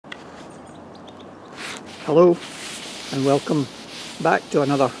Hello and welcome back to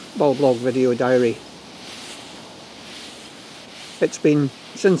another bulb log video diary. It's been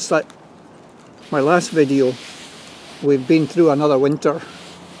since my last video. We've been through another winter.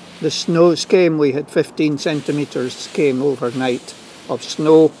 The snows came, we had 15 centimetres came overnight of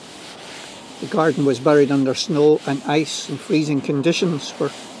snow. The garden was buried under snow and ice and freezing conditions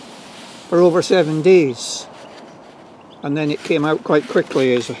for over 7 days. And then it came out quite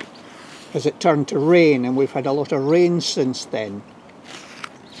quickly as it turned to rain, and we've had a lot of rain since then.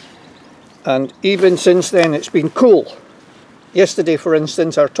 And even since then it's been cool. Yesterday, for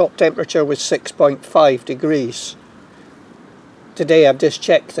instance, our top temperature was 6.5 degrees. Today I've just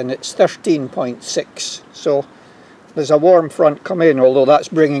checked and it's 13.6, so there's a warm front come in, although that's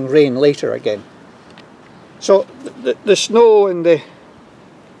bringing rain later again. So the snow and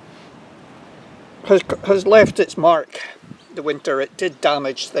has left its mark. The winter, it did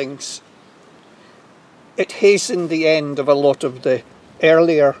damage things. It hastened the end of a lot of the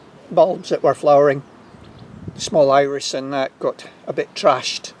earlier bulbs that were flowering. The small iris and that got a bit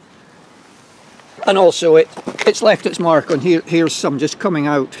trashed. And also it's left its mark on here's some just coming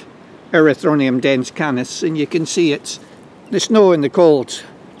out, Erythronium dense canis, and you can see it's the snow and the cold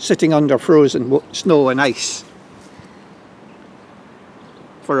sitting under frozen snow and ice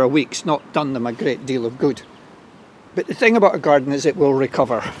for a week's not done them a great deal of good. But the thing about a garden is it will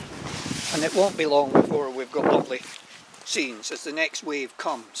recover, and it won't be long before we've got lovely scenes as the next wave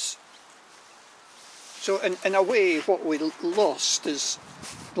comes. So in a way what we lost is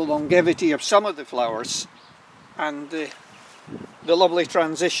the longevity of some of the flowers and the lovely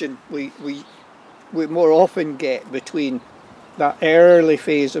transition we more often get between that early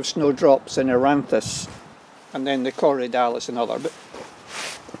phase of Snowdrops and Eranthis and then the Corydalis and other. But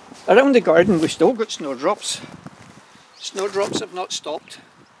around the garden we've still got Snowdrops. Snowdrops have not stopped.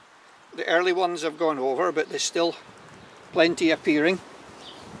 The early ones have gone over, but there's still plenty appearing.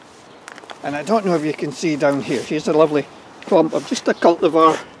 And I don't know if you can see down here, here's a lovely clump of just a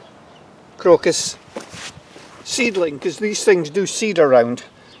cultivar crocus seedling, because these things do seed around.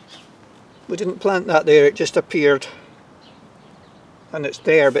 We didn't plant that there, it just appeared and it's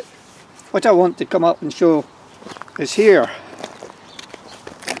there. But what I want to come up and show is here,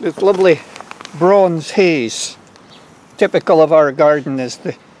 this lovely bronze haze. Typical of our garden is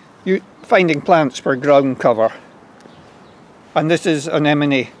finding plants for ground cover. And this is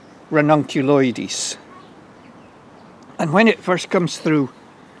Anemone ranunculoides. And when it first comes through,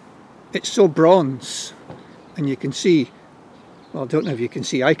 it's so bronze, and you can see, well, I don't know if you can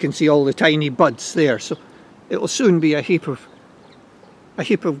see, I can see all the tiny buds there, so it will soon be a heap of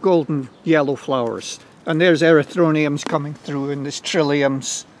golden yellow flowers. And there's erythroniums coming through, and there's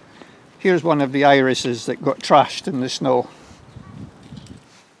trilliums. Here's one of the irises that got trashed in the snow.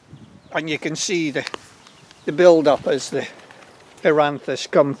 And you can see the build-up as the Eranthis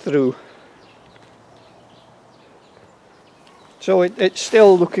come through. So it's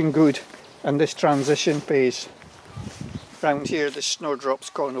still looking good, and this transition phase. Round here the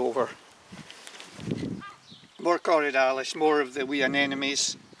Snowdrops gone over. More Corydalis, more of the wee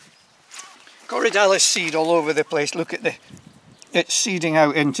anemones. Corydalis seed all over the place. Look at it's seeding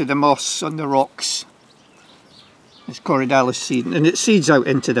out into the moss on the rocks. It's Corydalis seed, and it seeds out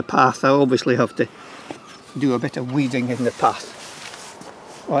into the path. I obviously have to do a bit of weeding in the path.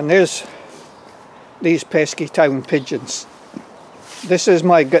 Oh, and there's these pesky town pigeons. This is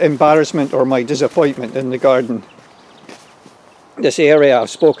my embarrassment or my disappointment in the garden. This area I've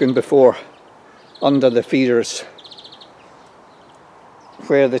spoken before, under the feeders,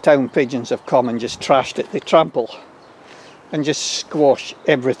 where the town pigeons have come and just trashed it. They trample and just squash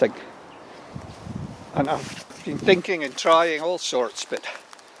everything. And I've been thinking and trying all sorts, but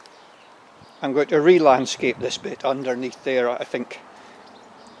I'm going to re-landscape this bit underneath there. I think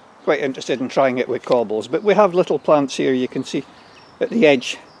quite interested in trying it with cobbles, but we have little plants here you can see at the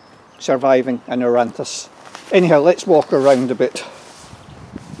edge surviving an Eranthis. Anyhow, let's walk around a bit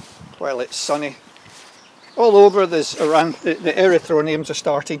while it's sunny. All over there's the erythroniums are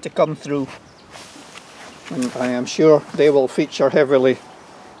starting to come through, and I am sure they will feature heavily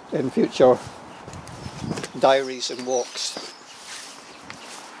in future diaries and walks.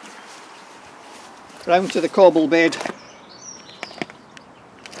 Round to the cobble bed.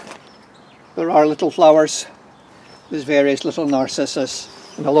 There are little flowers. There's various little narcissus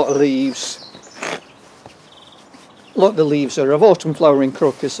and a lot of leaves. A lot of the leaves are of autumn flowering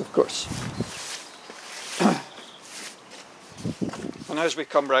crocus, of course. And as we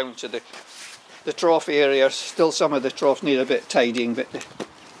come round to the trough area, still some of the troughs need a bit of tidying, but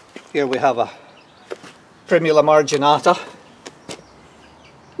here we have a Primula marginata,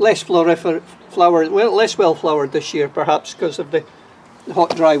 less flowered, well, less well flowered this year perhaps because of the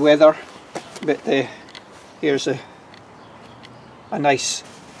hot dry weather, but here's a nice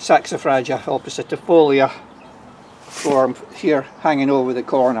saxifraga oppositifolia form here hanging over the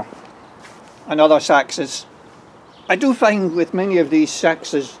corner. Another saxes. I do find with many of these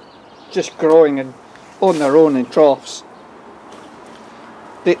saxes just growing and on their own in troughs,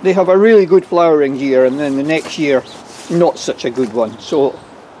 they have a really good flowering year and then the next year not such a good one, so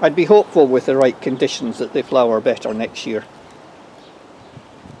I'd be hopeful with the right conditions that they flower better next year.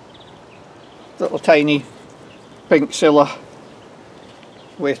 Little tiny pink scilla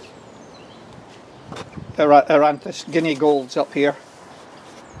with Eranthis guinea golds up here,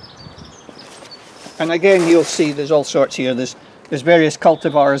 and again you'll see there's all sorts here. There's various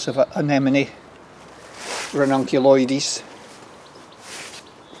cultivars of anemone, ranunculoides.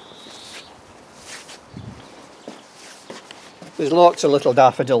 There's lots of little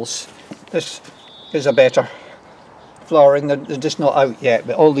daffodils. This is a better flowering, they're just not out yet,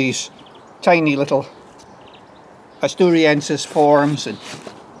 but all these tiny little Asturiensis forms and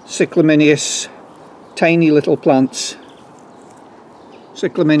cyclaminius, tiny little plants.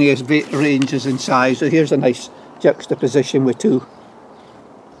 Cyclaminius ranges in size, so here's a nice juxtaposition with two,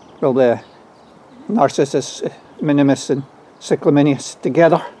 well, the Narcissus minimus and cyclaminius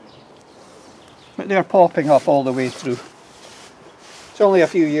together, but they're popping up all the way through. It's only a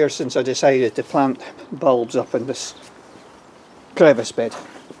few years since I decided to plant bulbs up in this crevice bed.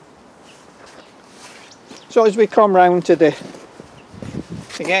 So as we come round to the,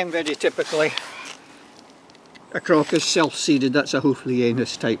 again very typically, a crocus self-seeded, that's a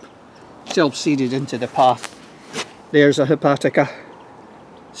Hoflianus type, self-seeded into the path. There's a hepatica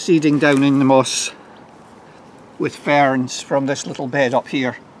seeding down in the moss with ferns from this little bed up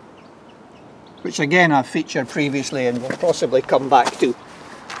here, which again I've featured previously and will possibly come back to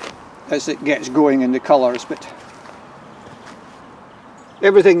as it gets going in the colours, but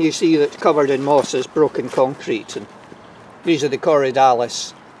everything you see that's covered in moss is broken concrete, and these are the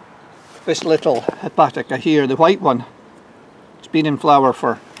Corydalis. This little hepatica here, the white one, it's been in flower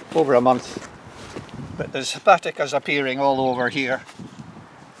for over a month, but there's hepaticas appearing all over here.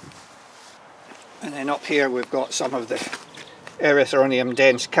 And then up here we've got some of the Erythronium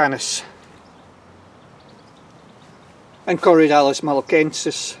dense canis and Corydalis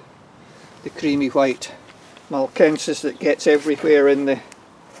malkensis, the creamy white malkensis that gets everywhere in the...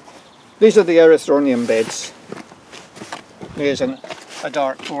 These are the Erythronium beds. There's a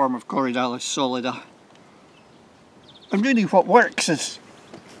dark form of Corydalis solida. And really what works is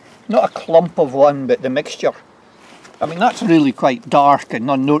not a clump of one, but the mixture. I mean, that's really quite dark and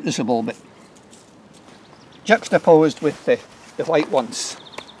unnoticeable, but juxtaposed with the white ones,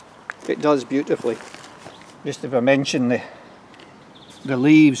 it does beautifully. Just if I mention the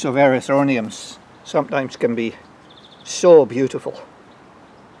leaves of Erythroniums sometimes can be so beautiful.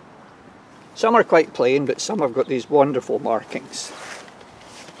 Some are quite plain, but some have got these wonderful markings.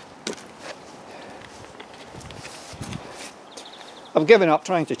 I've given up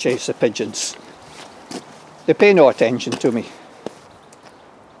trying to chase the pigeons. They pay no attention to me.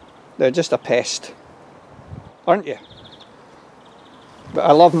 They're just a pest, aren't you? But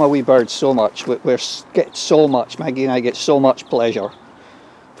I love my wee birds so much. We get so much, Maggie and I get so much pleasure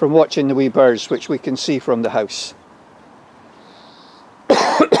from watching the wee birds, which we can see from the house.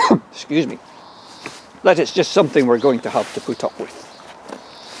 Excuse me. That it's just something we're going to have to put up with.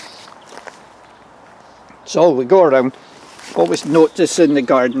 So we go around, always notice in the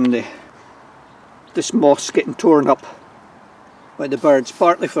garden this moss getting torn up by the birds,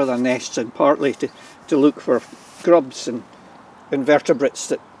 partly for their nests and partly to look for grubs and invertebrates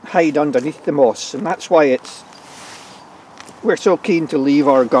that hide underneath the moss, and that's why we're so keen to leave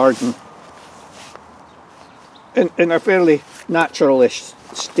our garden in a fairly naturalish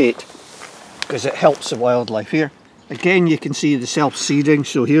state, because it helps the wildlife. Here again you can see the self-seeding,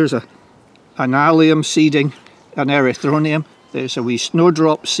 so here's an allium seeding an Erythronium, there's a wee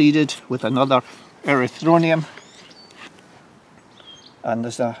Snowdrop seeded with another Erythronium, and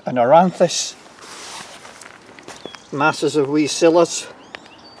there's an Eranthis, masses of wee scillas.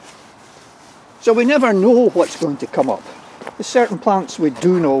 So we never know what's going to come up. There's certain plants we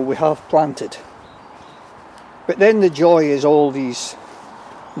do know we have planted, but then the joy is all these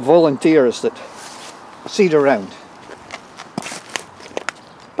volunteers that seed around.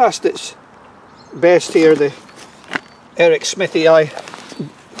 Past its best here, the Eric Smithii,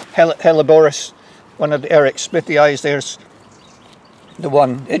 Helleborus, one of the Eric Smithii. There's the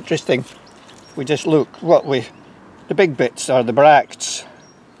one. Interesting, we just look, the big bits are the bracts.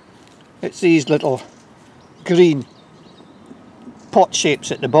 It's these little green pot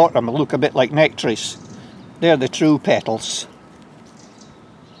shapes at the bottom look a bit like nectaries. They're the true petals.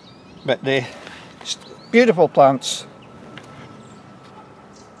 But the beautiful plants.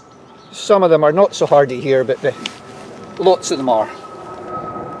 Some of them are not so hardy here, but lots of them are.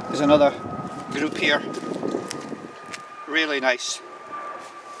 There's another group here. Really nice.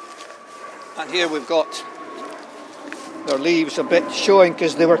 And here we've got their leaves a bit showing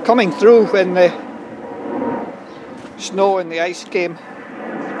because they were coming through when the snow and the ice came.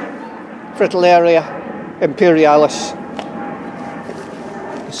 Fritillaria imperialis.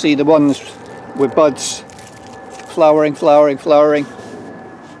 You see the ones with buds flowering, flowering, flowering.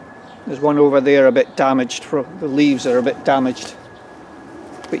 There's one over there a bit damaged, the leaves are a bit damaged.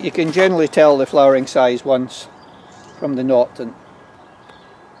 But you can generally tell the flowering size ones from the knot.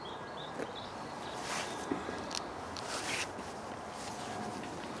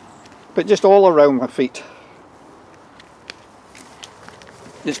 But just all around my feet.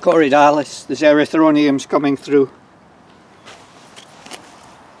 There's Corydalis, there's erythroniums coming through.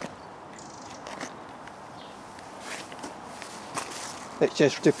 It's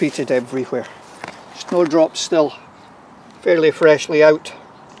just repeated everywhere. Snowdrops still fairly freshly out.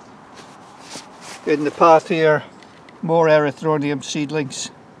 In the path here, more erythronium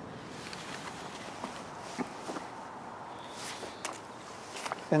seedlings.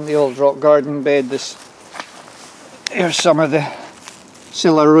 In the old rock garden bed, here's some of the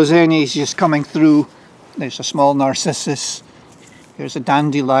Scilla rosenis just coming through. There's a small narcissus. Here's a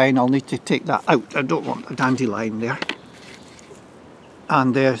dandelion. I'll need to take that out. I don't want a dandelion there.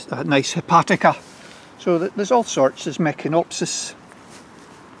 And there's a nice hepatica. So there's all sorts. There's Mechanopsis.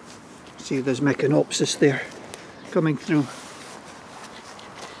 See, there's Mechanopsis there coming through.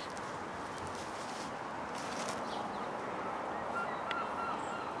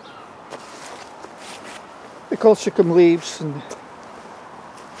 The colchicum leaves and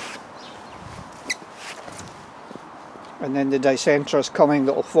then the dicentras coming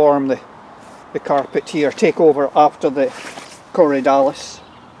that will form the carpet here, take over after the Corydalis.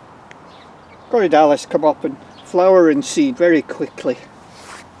 Corydalis come up and flower and seed very quickly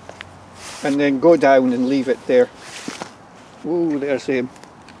and then go down and leave it there. Ooh, there's a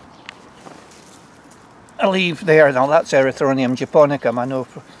leaf there. Now that's Erythronium japonicum. I know,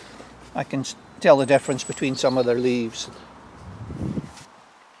 I can tell the difference between some of their leaves.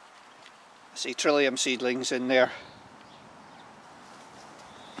 I see trillium seedlings in there.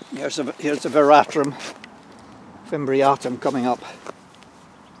 Here's a veratrum fimbriatum coming up.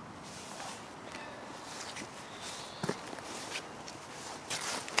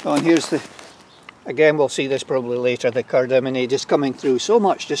 Oh, and here's again we'll see this probably later, the cardamine just coming through. So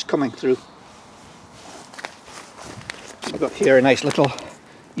much just coming through. We've got here a nice little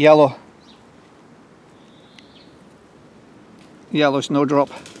yellow snowdrop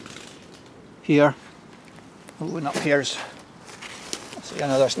here. Oh, and up here's, I see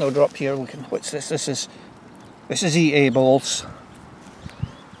another snowdrop here. Looking, what's this? This is EA balls.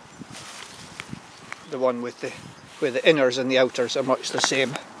 The one with where the inners and the outers are much the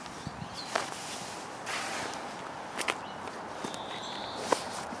same.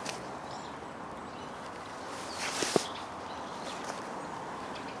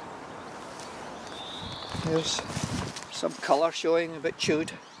 Here's some colour showing, a bit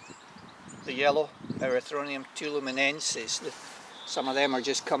chewed. The yellow, Erythronium tuluminensis, some of them are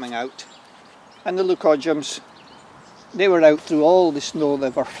just coming out. And the leucodiums, they were out through all the snow. They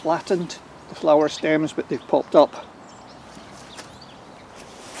were flattened, the flower stems, but they've popped up.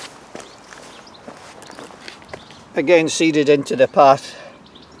 Again, seeded into the path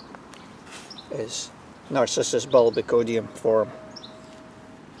is Narcissus bulbicodium form.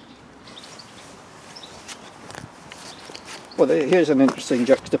 Well, here's an interesting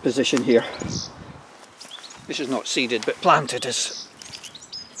juxtaposition here. This is not seeded but planted.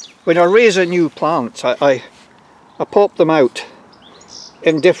 When I raise a new plant, I pop them out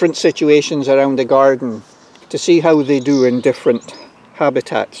in different situations around the garden to see how they do in different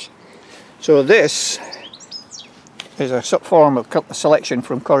habitats. So this is a form of selection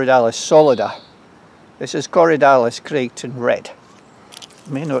from Corydalis solida. This is Corydalis Creighton red.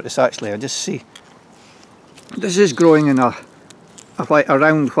 You may notice actually, I just see this is growing in a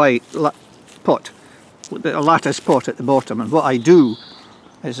round white pot, a lattice pot at the bottom, and what I do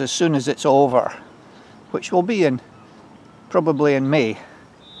is as soon as it's over, which will be probably in May,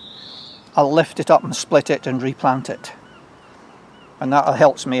 I'll lift it up and split it and replant it, and that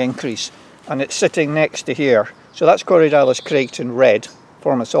helps me increase. And it's sitting next to here, so that's Corydalis Creighton red,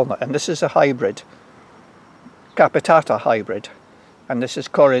 Formisolna, and this is a hybrid, Capitata hybrid, and this is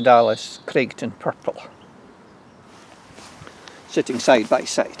Corydalis Creighton purple. sitting side by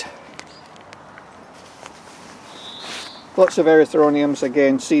side. Lots of erythroniums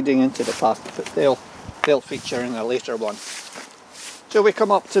again seeding into the path, but they'll feature in a later one. So we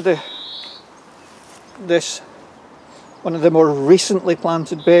come up to this one of the more recently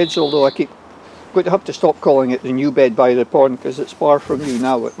planted beds, although I keep going to have to stop calling it the new bed by the pond because it's far from new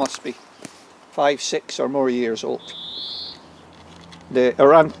now. It must be 5, 6 or more years old. The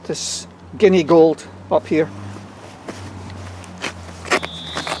Eranthis guinea gold up here.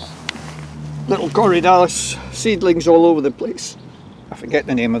 Little Corydalis seedlings all over the place. I forget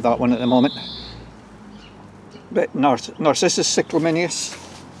the name of that one at the moment. But Narcissus cyclaminius.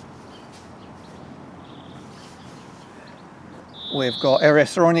 We've got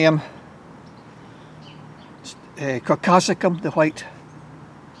Erythronium caucasicum, the white.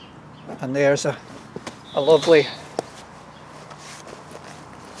 And there's a lovely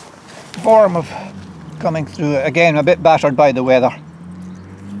form of coming through, again a bit battered by the weather,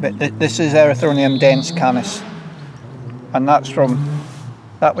 but this is Erythronium dens canis, and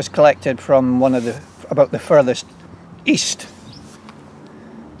that was collected from one of about the furthest east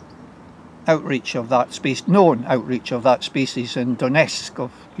outreach of that species, known outreach of that species in Donetsk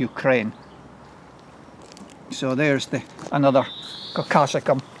of Ukraine. So there's another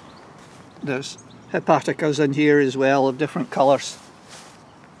caucasicum. There's hepaticas in here as well of different colours.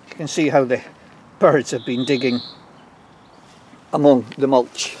 You can see how the birds have been digging among the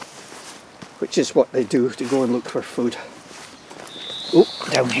mulch, which is what they do to go and look for food. Oh,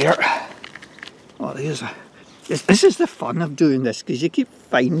 down here. Oh, this is the fun of doing this, because you keep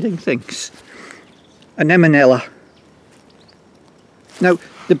finding things. Anemonella. Now,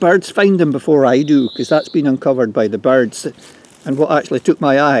 the birds find them before I do, because that's been uncovered by the birds. And what actually took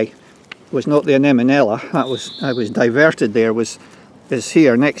my eye was not the anemonella. I was diverted there. Is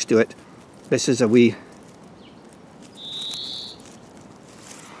here next to it. This is a wee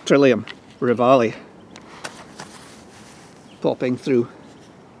Trillium rivali popping through,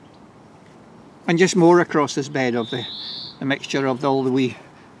 and just more across this bed of the mixture of all the wee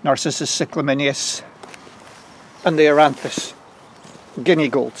Narcissus cyclaminius and the Eranthis guinea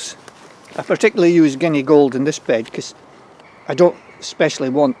golds. I particularly use guinea gold in this bed because I don't especially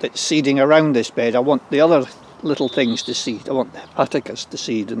want it seeding around this bed. I want the other little things to seed. I want the hepaticas to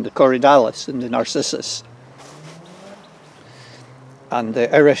seed, and the Corydalis and the Narcissus, and the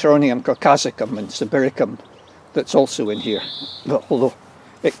Erythronium caucasicum and Sibiricum that's also in here, but although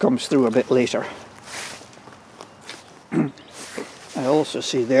it comes through a bit later. I also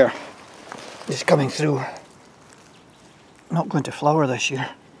see there is coming through, not going to flower this year,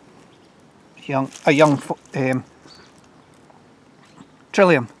 a young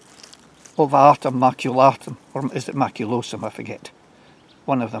Trillium ovalatum maculatum, or is it maculosum, I forget,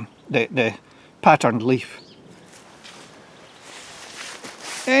 one of them, the patterned leaf.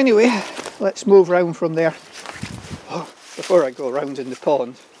 Anyway, let's move round from there. Oh, before I go round in the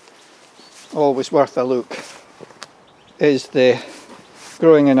pond, always worth a look, is the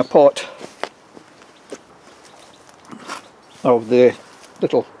growing in a pot of the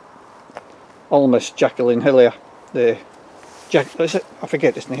little Ulmus Jacqueline-Hillia, is it? I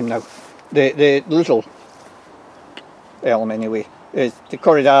forget its name now. The little elm anyway is the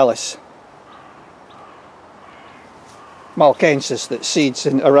Corydalis malcensis that seeds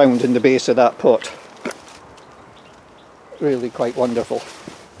around in the base of that pot. Really quite wonderful.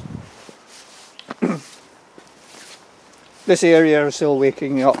 This area is still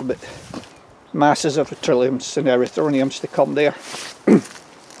waking up, but masses of trilliums and erythroniums to come there.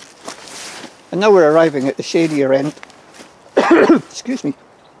 And now we're arriving at the shadier end excuse me,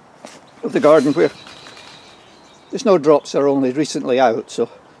 of the garden, where the snowdrops are only recently out, so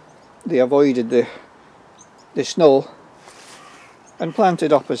they avoided the snow and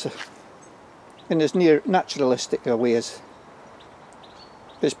planted up in as near naturalistic a way as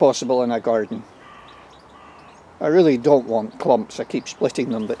possible in a garden. I really don't want clumps. I keep splitting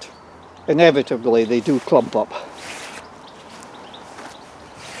them, but inevitably they do clump up.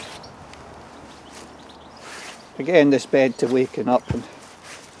 Again, this bed to waken up, and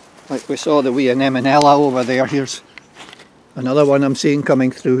like we saw the wee anemonella over there, here's another one I'm seeing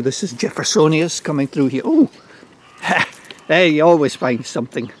coming through. This is Jeffersonius coming through here. Oh, there you always find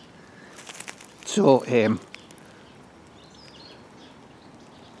something. So,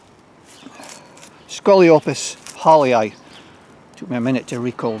 Scoliopas Hallii. Took me a minute to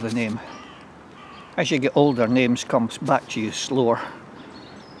recall the name. As you get older, names come back to you slower.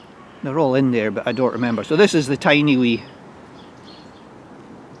 They're all in there, but I don't remember. So this is the tiny wee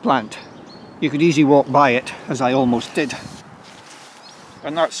plant. You could easily walk by it, as I almost did.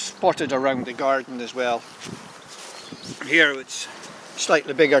 And that's spotted around the garden as well. Here it's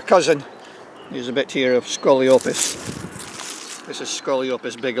slightly bigger cousin. There's a bit here of Scoliopas. This is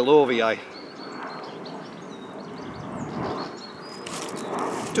Scoliopas bigelovii.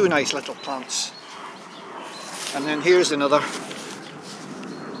 Two nice little plants. And then here's another.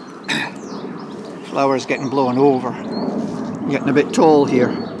 Flowers getting blown over. Getting a bit tall here.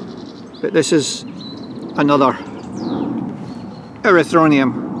 But this is another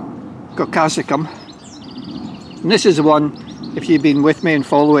Erythronium caucasicum. And this is the one, if you've been with me and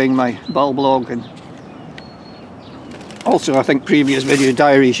following my bulb blog and also I think previous video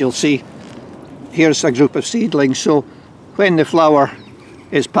diaries, you'll see here's a group of seedlings. So when the flower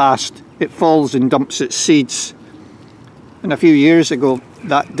is past, it falls and dumps its seeds. And a few years ago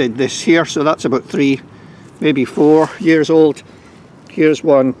that did this here, so that's about 3, maybe 4 years old. Here's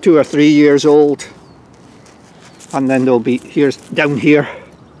one 2 or 3 years old, and then there'll be, here's down here,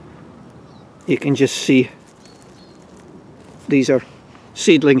 you can just see these are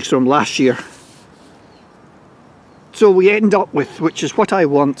seedlings from last year. So we end up with, which is what I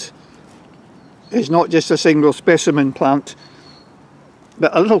want, is not just a single specimen plant,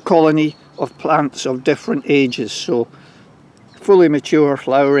 but a little colony of plants of different ages. So fully mature,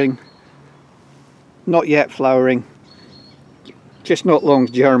 flowering, not yet flowering, just not long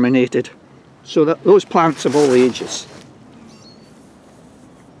germinated. So that those plants of all ages.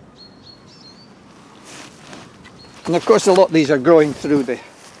 And of course a lot of these are growing through this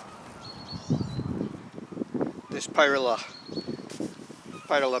Pyrala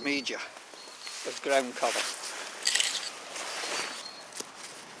media, this ground cover.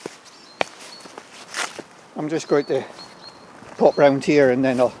 I'm just going to pop round here and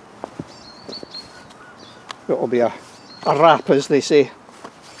then it'll be a wrap, as they say.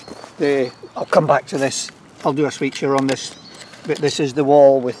 I'll come back to this. I'll do a feature on this. But this is the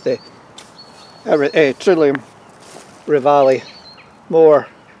wall with the Trillium rivale, more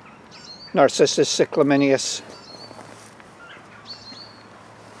Narcissus cyclaminius.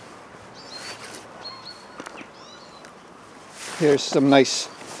 Here's a nice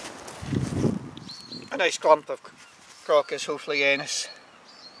clump of Crocus Hofleyanus.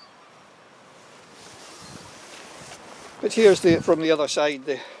 But here's from the other side,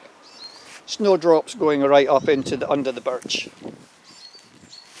 the Snowdrops going right up into under the birch.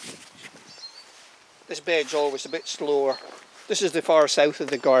 This bed's always a bit slower. This is the far south of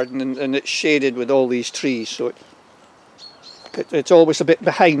the garden, and it's shaded with all these trees, so it's always a bit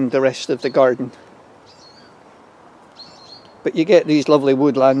behind the rest of the garden. But you get these lovely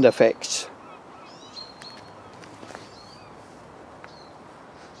woodland effects.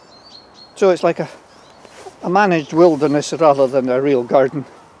 So it's like a managed wilderness rather than a real garden.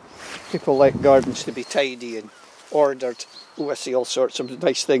 People like gardens to be tidy and ordered. Oh, I see all sorts of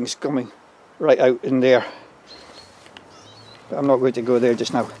nice things coming right out in there. But I'm not going to go there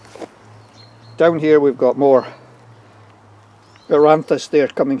just now. Down here we've got more Eranthis.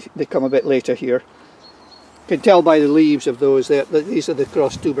 They come a bit later here. You can tell by the leaves of those there that these are the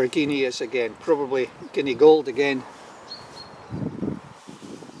cross tubergineas again, probably guinea gold again.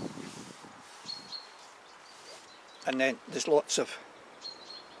 And then there's lots of,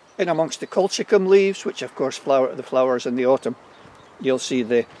 in amongst the colchicum leaves, which of course the flowers in the autumn, you'll see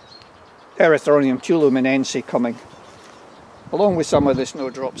the Erythronium tuluminense coming, along with some of the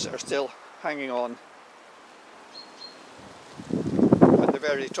snowdrops that are still hanging on, and the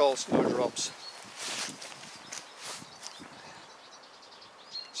very tall snowdrops.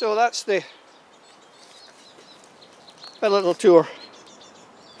 So that's a little tour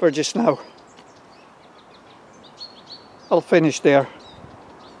for just now. I'll finish there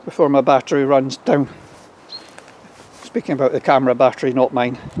before my battery runs down. Speaking about the camera battery, not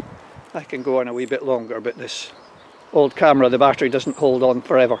mine. I can go on a wee bit longer, but this old camera, the battery doesn't hold on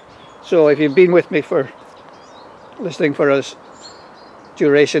forever. So if you've been with me for listening for us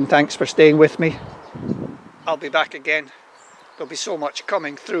duration, thanks for staying with me. I'll be back again. There'll be so much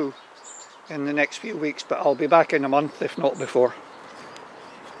coming through in the next few weeks, but I'll be back in a month, if not before,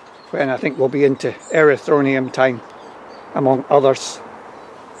 when I think we'll be into Erythronium time, among others.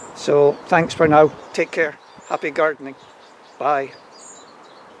 So thanks for now. Take care. Happy gardening. Bye.